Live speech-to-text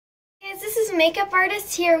Guys, this is Makeup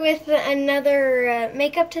Artist here with another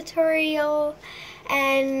makeup tutorial,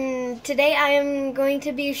 and today I am going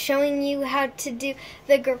to be showing you how to do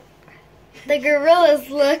the gorillaz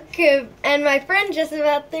look, and my friend just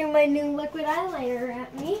about threw my new liquid eyeliner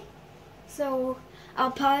at me, so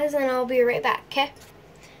I'll pause and I'll be right back, okay?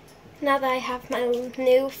 Now that I have my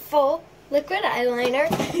new full liquid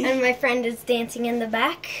eyeliner and my friend is dancing in the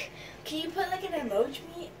back. Can you put like an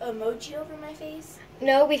emoji over my face?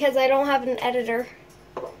 No, because I don't have an editor.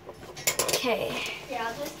 Okay. Yeah,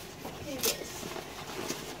 I'll just do this.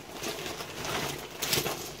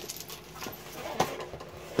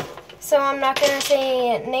 So I'm not going to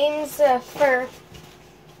say names for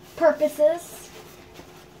purposes.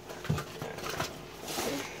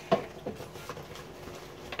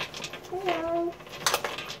 Hello.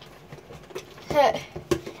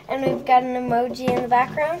 And we've got an emoji in the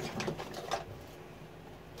background.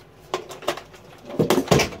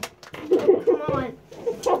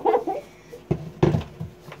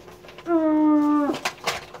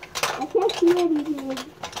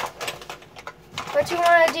 What you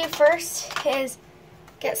want to do first is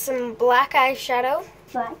get some black eyeshadow.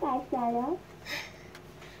 Black eyeshadow.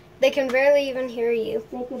 They can barely even hear you.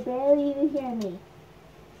 They can barely even hear me.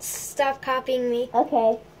 Stop copying me.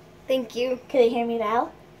 Okay. Thank you. Can they hear me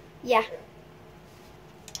now? Yeah.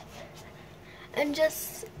 And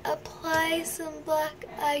just apply some black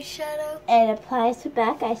eyeshadow. And apply some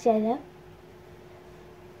black eyeshadow.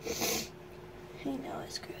 You know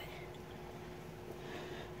it's good.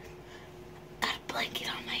 Got a blanket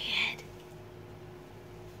on my head.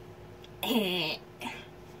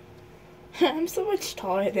 I'm so much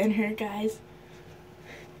taller than her, guys.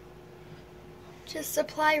 Just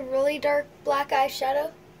apply really dark black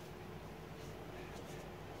eyeshadow.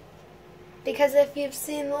 Because if you've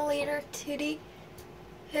seen the leader Tootie,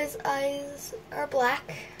 his eyes are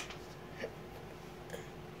black.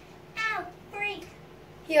 Ow, freak.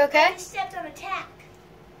 You okay? I stepped on a tack.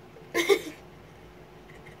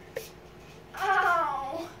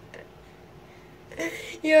 Ow.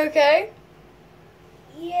 You okay?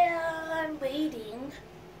 Yeah, I'm waiting.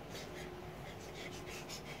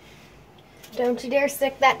 Don't you dare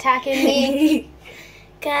stick that tack in me.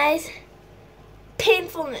 Guys,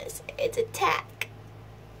 painfulness. It's a tack.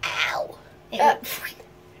 Ow.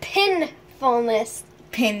 Pinfulness.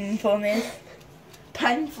 Painfulness.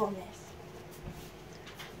 Painfulness.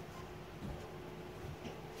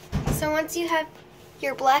 So once you have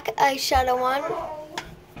your black eyeshadow on,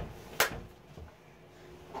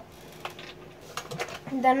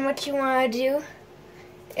 then what you want to do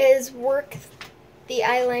is work the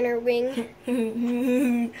eyeliner wing.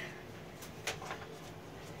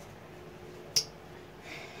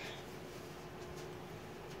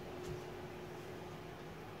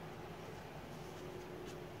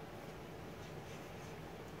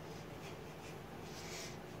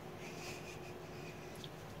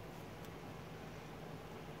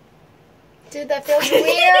 Dude, that feels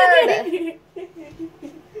weird.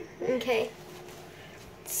 Okay.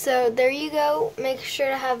 So there you go. Make sure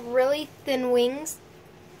to have really thin wings.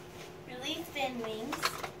 Really thin wings.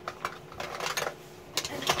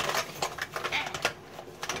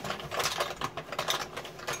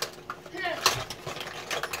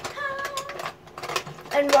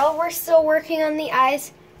 And while we're still working on the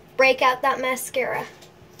eyes, break out that mascara.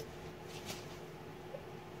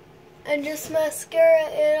 And just mascara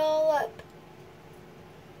it all up.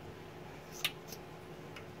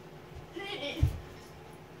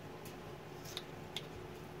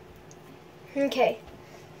 Okay,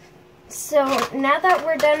 so now that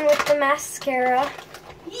we're done with the mascara,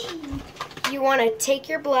 you want to take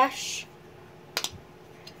your blush,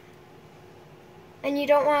 and you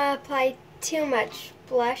don't want to apply too much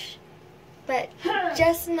blush, but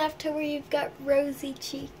just enough to where you've got rosy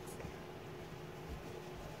cheeks.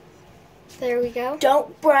 There we go.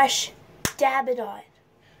 Don't brush, dab it on.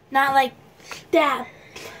 Not like dab.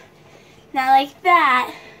 Not like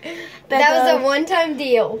that. But that was a one-time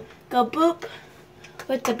deal. Go boop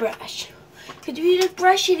with the brush. Because if you just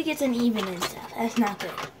brush it, it gets uneven and stuff. That's not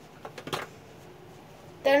good.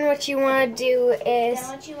 Then what you want to do is...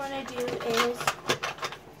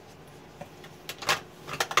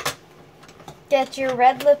 get your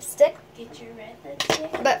red lipstick.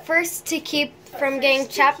 But first, to keep from getting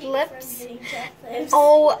chapped lips,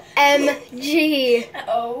 OMG.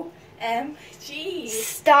 OMG.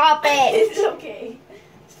 Stop it. It's okay.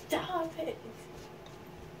 Stop it.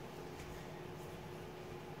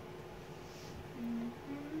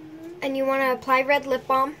 And you want to apply red lip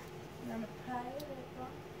balm.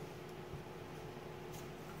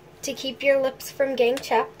 to keep your lips from getting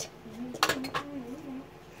chapped.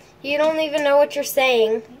 You don't even know what you're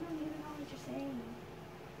saying. You don't even know what you're saying.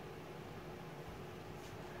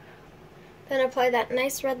 Then apply that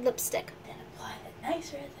nice red lipstick. Then apply that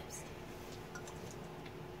nice red lipstick.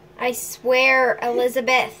 I swear,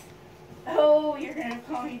 Elizabeth. Oh, you're gonna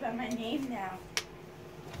call me by my name now.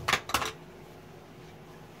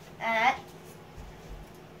 I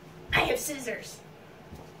have scissors.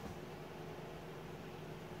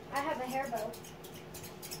 I have a hair bow.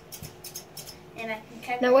 And I can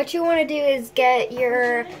cut. Now what you want to do is get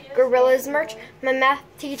your gorillaz merch. My math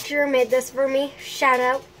teacher made this for me. Shout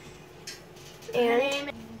out.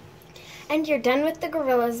 And you're done with the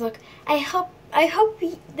gorillaz look. I hope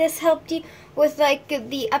this helped you with like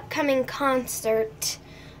the upcoming concert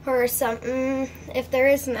or something, if there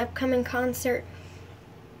is an upcoming concert.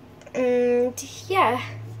 And yeah.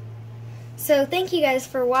 So thank you guys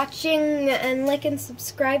for watching, and like and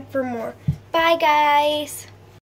subscribe for more. Bye guys.